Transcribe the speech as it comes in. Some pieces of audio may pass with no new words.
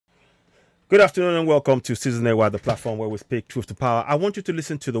Good afternoon and welcome to Citizen Air, the platform where we speak truth to power. I want you to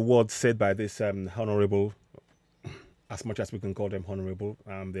listen to the words said by this honorable, as much as we can call them honorable.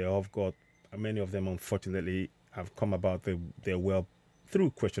 They have got, many of them unfortunately have come about their wealth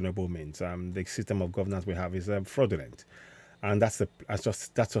through questionable means. The system of governance we have is fraudulent. And that's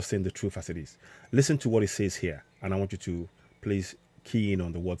just saying the truth as it is. Listen to what it says here. And I want you to please key in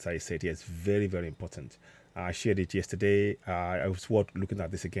on the words I said here. It's very, very important. I shared it yesterday. I was looking at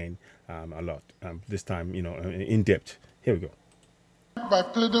this again a lot. This time, in depth. Here we go. By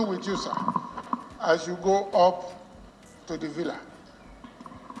pleading with you, sir, as you go up to the villa,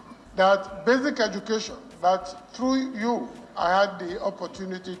 that basic education, that through you, I had the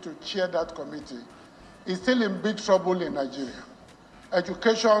opportunity to chair that committee, is still in big trouble in Nigeria.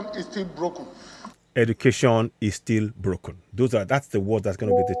 Education is still broken. Education is still broken. That's the word that's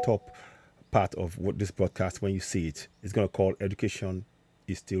going to be the top part of what this broadcast, when you see it, is going to call education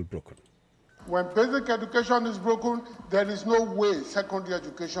is still broken. When basic education is broken, there is no way secondary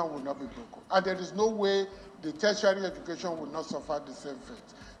education will not be broken. And there is no way the tertiary education will not suffer the same fate.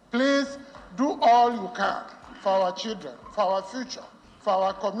 Please do all you can for our children, for our future, for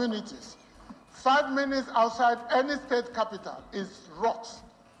our communities. 5 minutes outside any state capital is rot,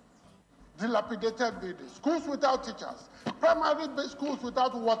 dilapidated buildings, schools without teachers, primary schools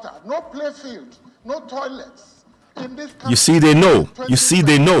without water, no play field, no toilets. In this country, you see, they know. You see,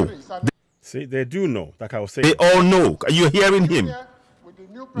 they know. See, they do know. Like I was saying, they all know. Are you hearing him?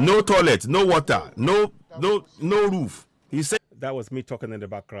 No toilet, no water, no roof. He said that was me talking in the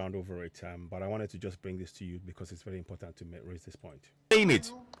background over it. But I wanted to just bring this to you because it's very important to raise this point. Saying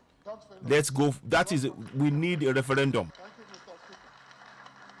it. Let's go. That is, we need a referendum.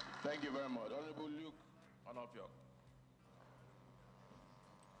 Thank you very much. Honorable Luke Ihonvbere.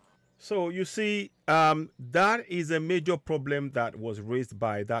 So you see, that is a major problem that was raised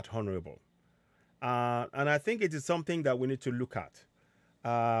by that honorable. And I think it is something that we need to look at.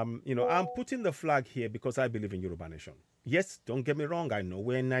 I'm putting the flag here because I believe in Yoruba Nation. Yes, don't get me wrong. I know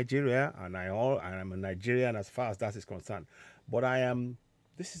we're in Nigeria, and I'm a Nigerian as far as that is concerned. But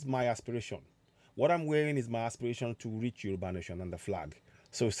this is my aspiration. What I'm wearing is my aspiration to reach Yoruba Nation and the flag.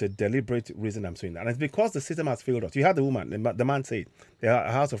 So it's a deliberate reason I'm saying that. And it's because the system has failed us. You had the woman, the man said, the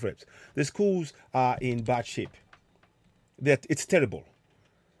House of Reps. The schools are in bad shape. It's terrible.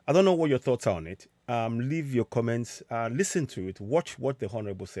 I don't know what your thoughts are on it. Leave your comments. Listen to it. Watch what the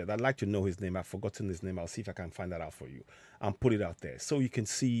Honorable said. I'd like to know his name. I've forgotten his name. I'll see if I can find that out for you and put it out there so you can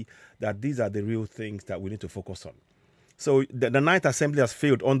see that these are the real things that we need to focus on. So the Ninth Assembly has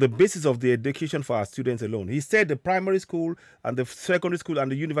failed on the basis of the education for our students alone. He said the primary school and the secondary school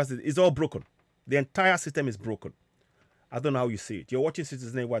and the university is all broken. The entire system is broken. I don't know how you see it. You're watching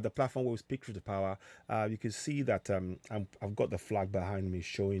Citizen Air, the platform where we speak truth to power. You can see that I've got the flag behind me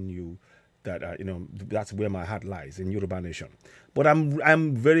showing you that that's where my heart lies, in Yoruba Nation. But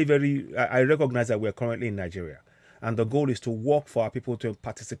I'm very, very. I recognize that we're currently in Nigeria, and the goal is to work for our people to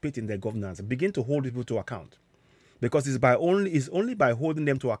participate in their governance and begin to hold people to account. Because it's only by holding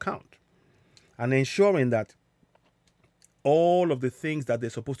them to account and ensuring that all of the things that they're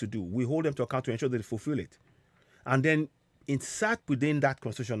supposed to do, we hold them to account to ensure that they fulfill it. And then insert within that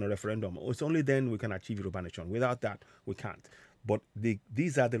constitutional referendum. It's only then we can achieve Yoruba Nation. Without that, we can't. But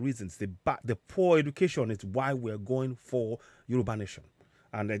these are the reasons. The poor education is why we're going for Yoruba Nation.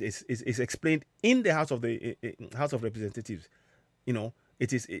 And it's explained in the House of Representatives.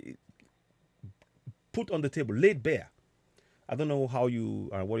 It is put on the table, laid bare. I don't know how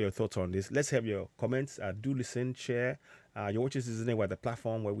what are your thoughts on this. Let's have your comments. Do listen, share. You're watching Citizen Air, the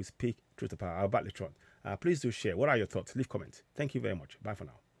platform where we speak truth to power. Our Battletron. Please do share. What are your thoughts? Leave comments. Thank you very much. Bye for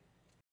now.